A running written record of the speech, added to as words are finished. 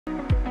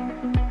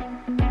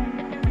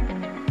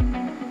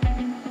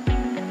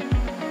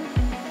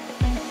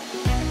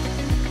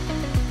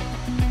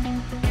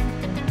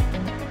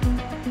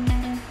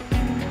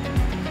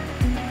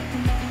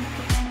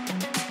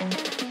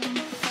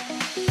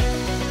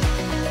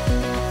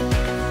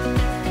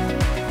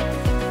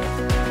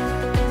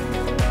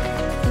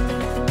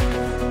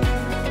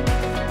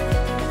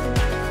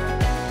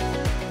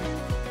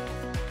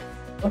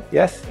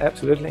Yes,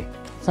 absolutely.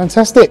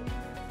 Fantastic.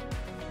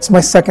 It's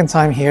my second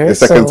time here. The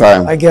second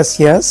time. I guess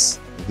yes.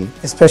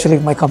 Especially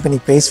if my company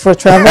pays for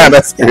travel.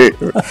 That's great.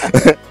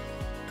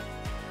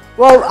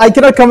 Well, I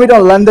cannot commit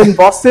on London,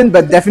 Boston,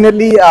 but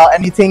definitely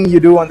anything you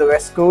do on the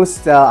West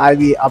Coast, I'll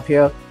be up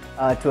here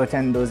to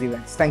attend those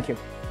events. Thank you.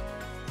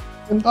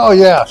 Oh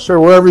yeah, sure.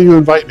 Wherever you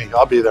invite me,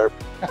 I'll be there.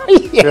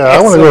 Yes. Yeah,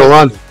 I want to go to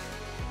London.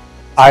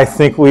 I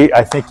think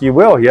you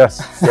will.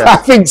 Yes. I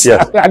think so.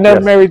 Yes. I know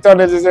Yes. Mary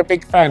Torres is a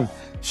big fan.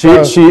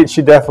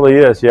 She definitely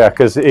is. Yeah,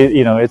 because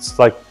it's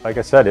like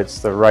I said, it's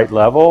the right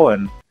level,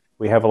 and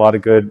we have a lot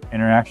of good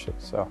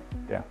interactions. So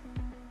yeah.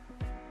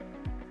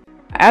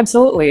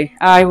 Absolutely.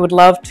 I would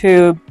love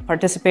to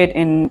participate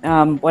in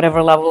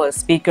whatever level, a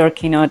speaker,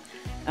 keynote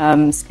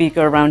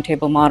speaker,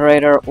 roundtable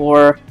moderator,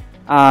 or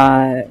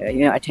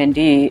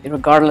attendee.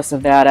 Regardless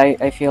of that,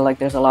 I feel like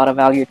there's a lot of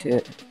value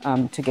to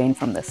gain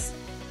from this.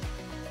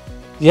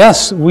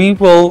 Yes, we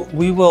will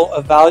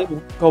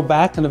go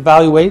back and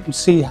evaluate and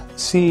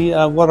see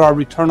what our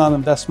return on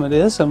investment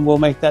is, and we'll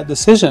make that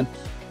decision.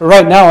 But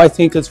right now, I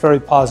think it's very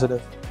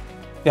positive.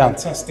 Yeah.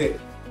 Fantastic.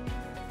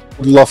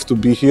 Would love to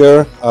be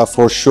here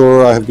for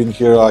sure. I have been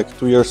here like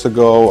 2 years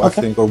ago, I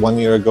think, or 1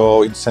 year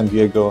ago in San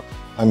Diego.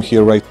 I'm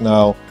here right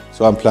now,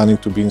 so I'm planning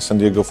to be in San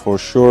Diego for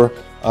sure.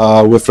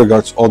 With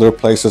regards to other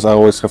places, I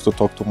always have to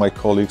talk to my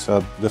colleagues.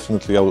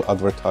 Definitely, I will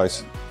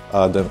advertise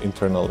them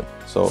internally.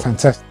 So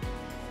fantastic.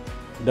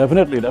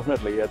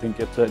 Definitely. I think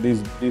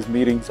these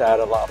meetings add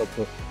a lot of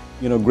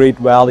great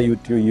value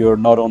to your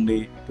not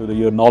only to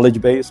your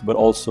knowledge base, but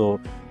also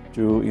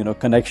to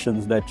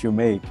connections that you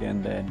make.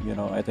 And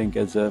I think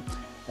as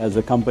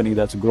a company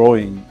that's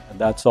growing,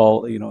 that's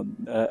all.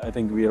 I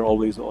think we are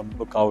always on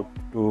lookout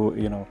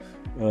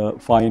to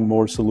find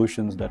more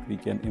solutions that we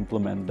can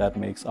implement that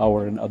makes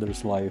our and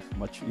others' life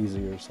much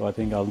easier. So I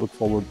think I'll look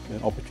forward to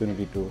an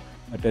opportunity to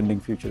attending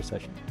future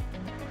sessions.